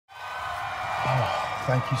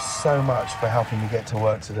Thank you so much for helping me get to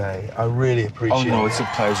work today. I really appreciate it. Oh, no, it's a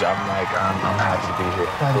pleasure. I'm happy to be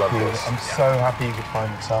here. Thank love you. This. I'm so happy you could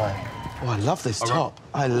find the time. Oh, I love this top.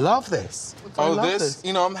 I love this. I love this.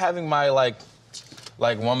 You know, I'm having my, like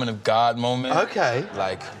woman of God moment. Okay.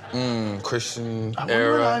 Like, Christian I wonder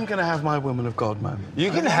era. when I'm going to have my woman of God moment. You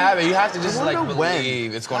can have it. You have to just, like, believe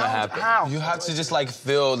when. it's going to happen. How? You have to just, like,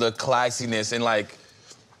 feel the classiness and, like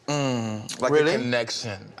really? a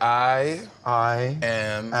connection. I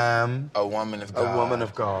am a woman of God. A woman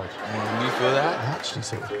of God. Do you feel that? I actually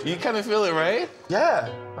sort of. You kind of feel it, right? Yeah.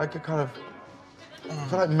 I could kind of... I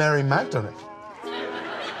feel like Mary Magdalene.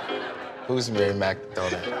 Who's Mary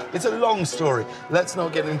Magdalene? It's a long story. Let's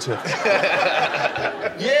not get into it.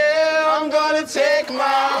 Yeah, I'm gonna take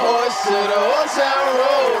my horse to the old town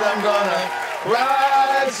road. I'm gonna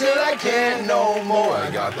ride till I can't no more. I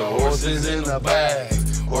got the horses in the bag.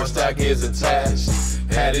 Horse stack is attached.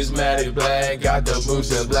 Hat is matted black. Got the boots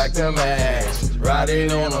that black to match.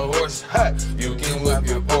 Riding on a horse, ha, you can whip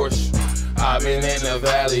your Porsche. I've been in the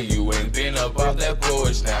valley, you ain't been up off that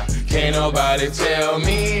porch now. Can't nobody tell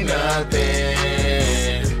me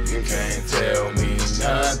nothing. You can't tell me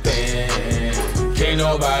nothing. Can't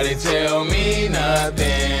nobody tell me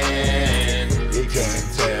nothing. You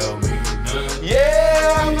can't tell me nothing.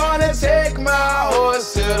 Yeah, I'm gonna take my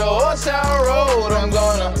horse to the old town road. I'm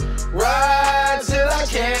gonna ride till I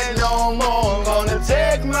can't no more. I'm gonna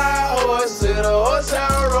take my horse to the old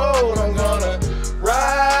town road. I'm gonna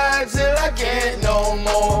ride till I can't no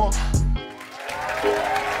more.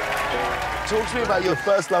 Talk to me about your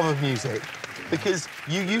first love of music, because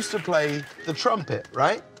you used to play the trumpet,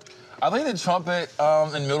 right? I played the trumpet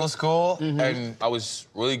in middle school, and I was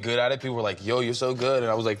really good at it. People were like, yo, you're so good.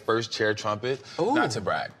 And I was like first chair trumpet. Ooh. Not to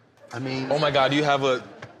brag. I mean... Oh my God, do you have a...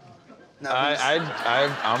 No,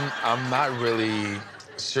 I'm not really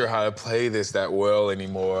sure how to play this that well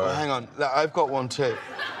anymore. Well, hang on, I've got one too.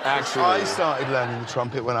 Actually. I started learning the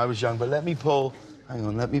trumpet when I was young, but let me pull... Hang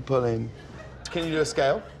on, let me pull in. Can you do a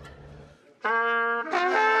scale?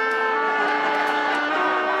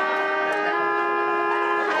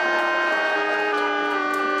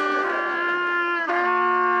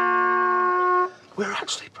 We're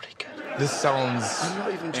actually pretty good. This sounds I'm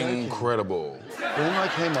not even joking. incredible. When I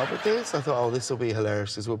came up with this, I thought, oh, this will be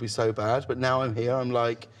hilarious, this will be so bad. But now I'm here, I'm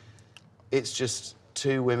like, it's just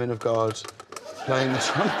two women of God playing the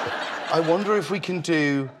trumpet. I wonder if we can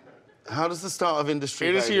do, how does the start of Industry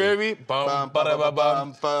Baby? Industry Baby? Bum, ba da ba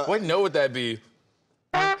bum. What note would that be?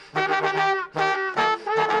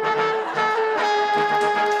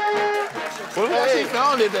 What if we actually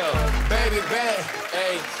found it, though? Baby, bang,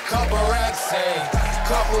 ayy, couple racks, ayy,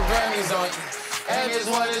 couple Grammys on you. And this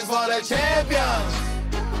one is for the champions.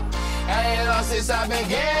 I ain't lost since I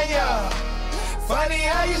began, yeah. Funny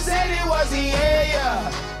how you said it was the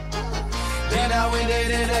yeah. Then I went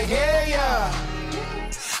in it again, yeah.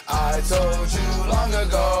 I told you long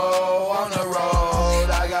ago on the road,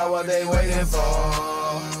 I got what they waiting for.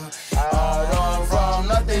 I run from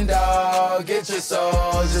nothing, dog. Get your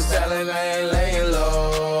soul, just telling I ain't laying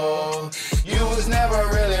low. You was never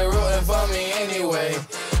really rooting for me anyway.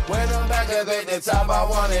 When I'm back up at the top, I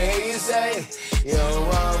wanna hear you say, you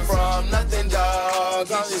run from nothing, dog.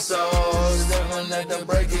 Get your soul, just telling that the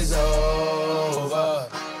break is over.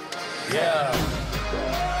 Yeah.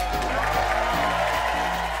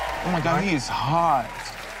 Oh my God, he is hot.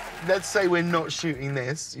 Let's say we're not shooting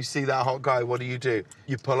this. You see that hot guy, what do?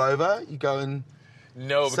 You pull over, you go and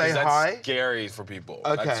No, because say that's hi? scary for people.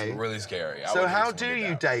 Okay. That's really scary. So how do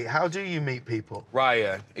you date? How do you meet people?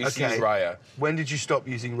 Raya. You should use Raya. When did you stop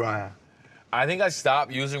using Raya? I think I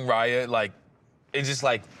stopped using Raya, like, it just,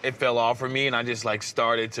 like, it fell off for me, and I just, like,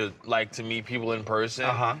 started to meet people in person.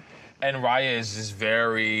 And Raya is just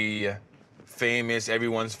very famous.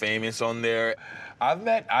 Everyone's famous on there. I've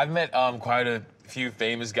met quite a few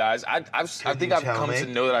famous guys. I think I've come to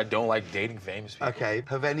know that I don't like dating famous people. Okay.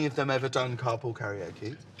 Have any of them ever done Carpool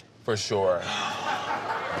Karaoke? For sure.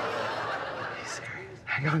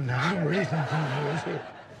 Hang on, no, I really don't know who is it.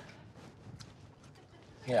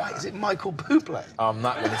 Yeah. Is it Michael Bublé? I'm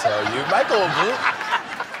not gonna tell you. Michael Bublé?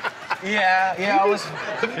 Yeah, I was.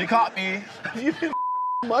 You caught me. Have you been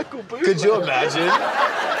Michael Bublé? Could you imagine?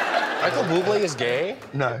 Michael Bublé is gay?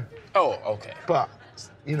 No. Oh, okay. But,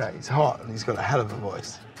 you know, he's hot and he's got a hell of a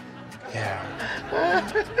voice. Yeah.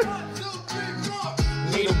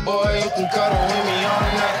 Need a boy who can cuddle with me all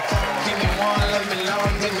night. Give me one, let me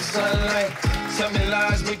long in the sunlight. Tell me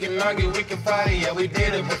lies, we can argue, we can fight. Yeah, we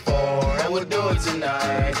did it before, and we'll do it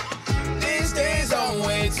tonight. These days I'm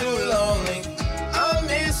way too lonely. I'm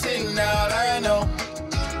missing out, I know.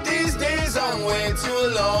 These days I'm I'm way too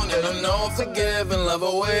alone, and I'm known for giving love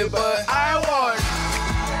away, but I want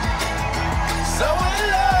someone to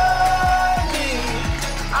love me.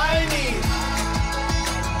 I need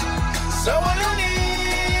someone who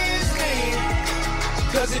needs me,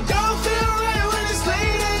 'cause it don't feel right when it's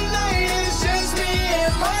late at night, it's just me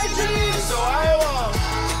and my dreams. So I want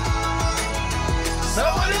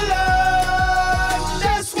someone to love,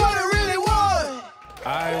 that's what I really want.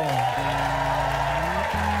 I want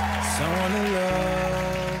someone to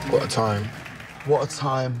love. What a time. What a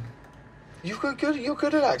time. You're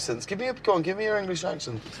good at accents. Give me your English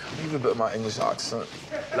accent. Even a bit of my English accent.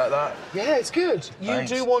 Like that? Yeah, it's good. You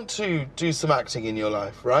Thanks. do want to do some acting in your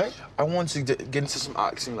life, right? I want to get into some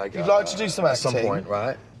acting like You'd like to do some at some acting? point,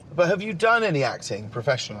 right? But have you done any acting,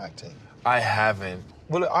 professional acting? I haven't.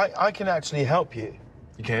 Well, I can actually help you.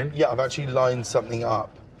 You can? Yeah, I've actually lined something up.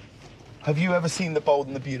 Have you ever seen The Bold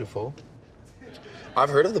and the Beautiful? I've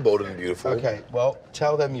heard of The Bold and the Beautiful. Okay, well,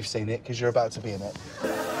 tell them you've seen it, because you're about to be in it.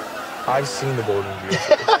 I've seen The Bold and the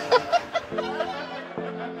Beautiful.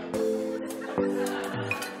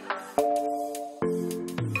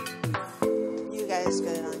 You guys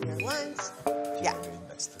good on your lines? Yeah.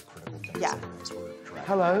 Yeah.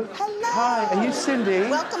 Hello. Hello. Hi, are you Cindy?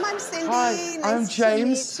 Welcome, I'm Cindy. Hi, Nice I'm to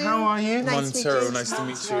James. meet you. How are you? Montero, nice to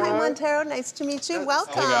meet you. Hi, Montero, nice to meet you.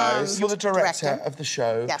 Welcome. guys. You're the director of the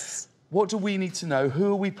show. Yes. What do we need to know?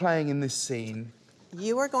 Who are we playing in this scene?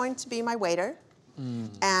 You are going to be my waiter,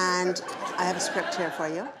 and I have a script here for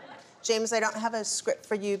you. James, I don't have a script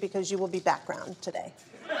for you because you will be background today.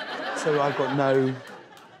 So I've got no...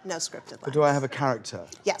 No scripted lines. But do I have a character?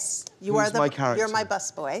 Yes. You Who's are my character? You're my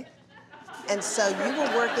busboy. And so you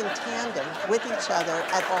will work in tandem with each other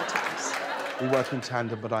at all times. We work in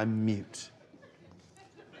tandem, but I'm mute.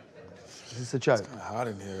 Is this a joke? It's hot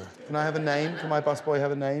in here. Can I have a name? Can my busboy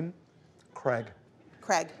have a name? Craig.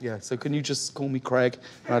 Craig. Yeah, so can you just call me Craig?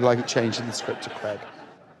 And I'd like it changed in the script to Craig.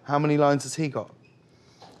 How many lines has he got?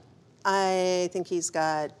 I think he's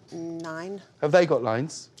got 9. Have they got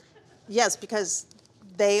lines? Yes, because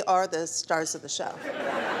they are the stars of the show.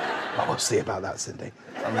 Oh, we'll see about that, Cindy.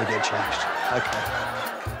 I'm gonna get changed. Okay.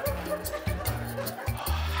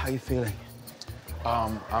 How are you feeling?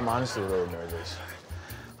 I'm honestly a little nervous.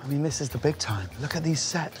 I mean, this is the big time. Look at these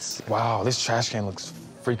sets. Wow, this trash can looks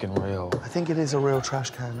freaking real. I think it is a real trash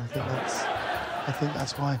can. I think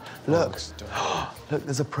that's why. Look. Looks dope. Look,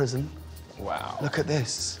 there's a prison. Wow. Look at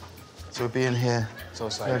this. So we'll be in here. So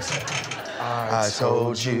it's like, I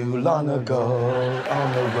told you long ago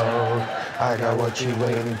on the road, I got what you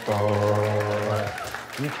waiting for.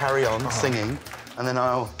 You carry on singing, and then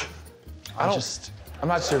I'm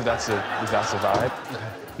not sure if that's a vibe. Okay.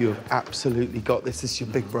 You've absolutely got this. This is your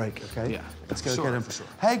big break, okay? Yeah. Let's go Sure, get him. for sure.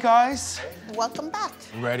 Hey, guys. Welcome back.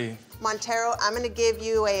 Ready? Montero, I'm going to give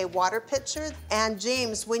you a water pitcher. And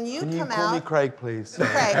James, when you Can you come call out... me Craig, please?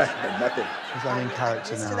 Craig. Nothing. Because I'm in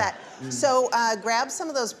character Used now. to that. So grab some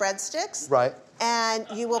of those breadsticks. Right. And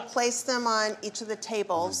you will place them on each of the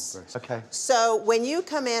tables. Okay. So when you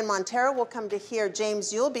come in, Montero will come to here.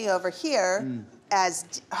 James, you'll be over here.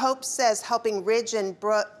 As Hope says, helping Ridge and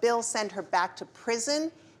Bill send her back to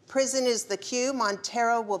prison. Prison is the cue.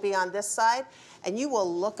 Montero will be on this side. And you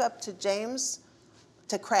will look up to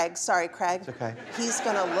Craig. Sorry, Craig. It's okay. He's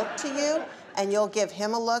going to look to you, and you'll give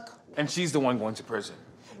him a look. And she's the one going to prison.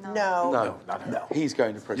 No. No, not her. He's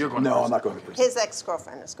going to prison. You're going to prison. I'm not going to prison. His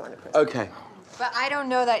ex-girlfriend is going to prison. Okay. But I don't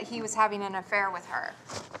know that he was having an affair with her.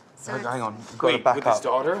 So Hang on. You've got to Wait, back with up. his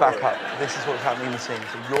daughter, Back or- up. This is what's happening in the scene.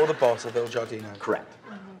 So you're the boss of Il Giardino. Correct.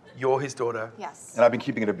 You're his daughter. Yes. And I've been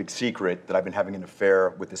keeping it a big secret that I've been having an affair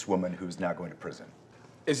with this woman who's now going to prison.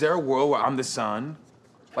 Is there a world where I'm the son?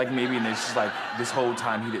 Like maybe and it's just like this whole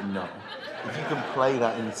time he didn't know. If you can play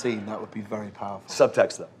that in the scene, that would be very powerful.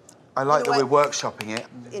 Subtext, though. I like You that know we're workshopping it.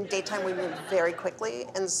 In daytime, we move very quickly,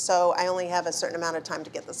 and so I only have a certain amount of time to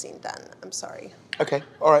get the scene done. I'm sorry. Okay,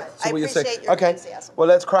 all right. So I what you're saying. appreciate your Okay, enthusiasm. well,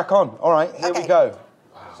 let's crack on. All right, here we Okay. go.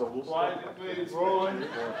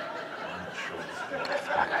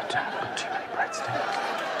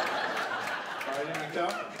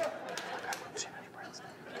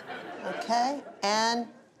 Okay, and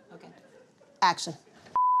action.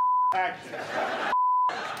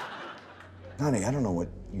 Honey, I don't know what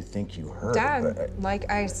you think you heard, Dad, but like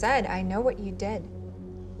I said, I know what you did.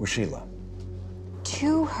 with Sheila.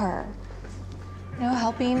 To her. You know,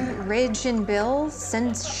 helping Ridge and Bill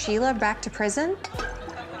send Sheila back to prison?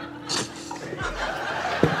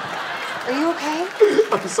 Are you okay?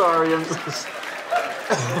 I'm sorry,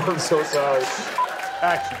 I'm so sorry.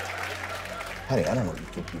 Action. Honey, I don't know what you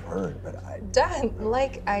think you heard, but Dad,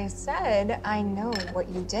 like I said, I know what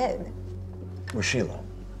you did. with Sheila.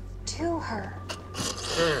 To her.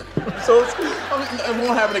 So it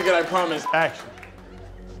won't happen again, I promise. Action.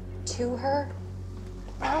 To her.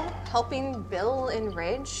 Helping Bill and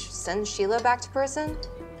Ridge send Sheila back to prison.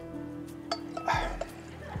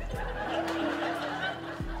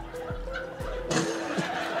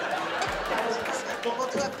 We'll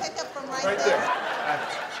do a pickup from right There.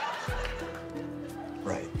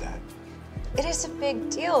 Right, that. It is a big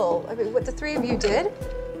deal. I mean, what the three of you did.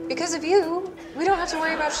 Because of you, we don't have to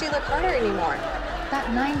worry about Sheila Carter anymore.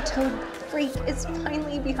 That nine-toed freak is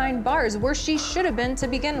finally behind bars, where she should have been to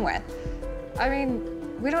begin with. I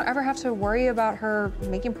mean, we don't ever have to worry about her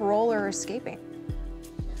making parole or escaping.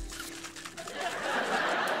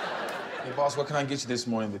 Hey, boss, what can I get you this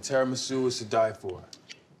morning? The tiramisu is to die for.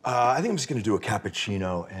 I think I'm just gonna do a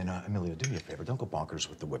cappuccino. And Emilio, do me a favor. Don't go bonkers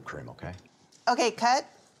with the whipped cream, okay? Okay, cut.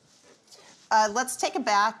 Let's take it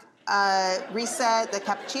back. Reset the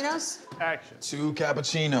cappuccinos. Action. 2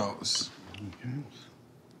 cappuccinos.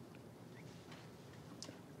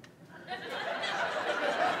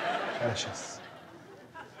 Delicious.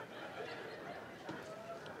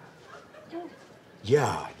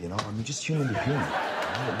 Yeah, you know, I mean, just tune into humor.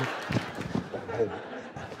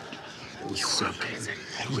 It was so amazing.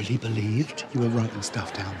 I really believed you were writing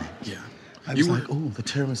stuff down there. Yeah. I was like, oh, the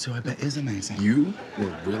tiramisu, I bet is amazing. You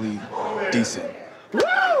were really decent. Woo!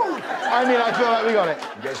 I mean, I feel like we got it.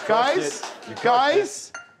 You guys,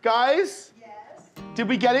 Guys? Yes? Did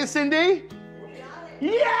we get it, Cindy? We got it.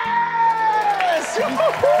 Yes!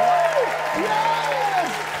 Yes!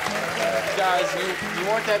 Guys, you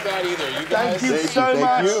weren't that bad either. You guys. Thank you so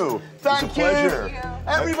much. Thank you. It's a pleasure.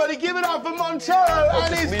 Everybody give it up for Montero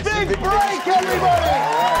and his big break, everybody!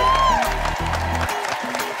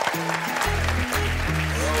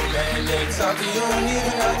 Man, they talking, you don't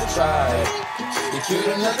even have to try. You're cute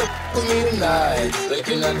enough to with me tonight.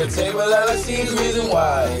 Looking at the table, all I see is reason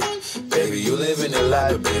why. Baby, you living a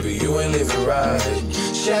lie, but baby, you ain't living right.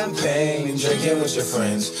 Champagne and drinking with your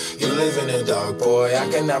friends. You live in the dark, boy, I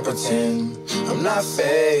cannot pretend. I'm not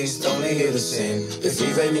faced, only here to sin. If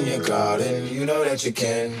you've in your garden, you know that you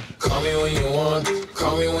can. Call me when you want,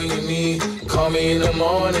 call me when you need. Call me in the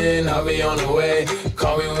morning, I'll be on the way.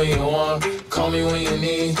 Call me when you want, call me when you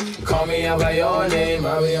need. Call me out by your name,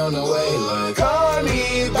 I'll be on the way. Like, call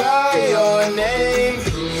me by your name.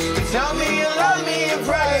 Tell me you love me in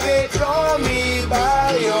private. Call me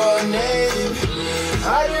by your name.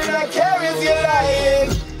 I do not care if you're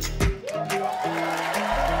lying.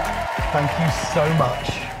 Thank you so much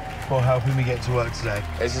for helping me get to work today.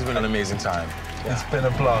 This has been an amazing time. It's been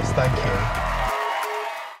a blast, thank you.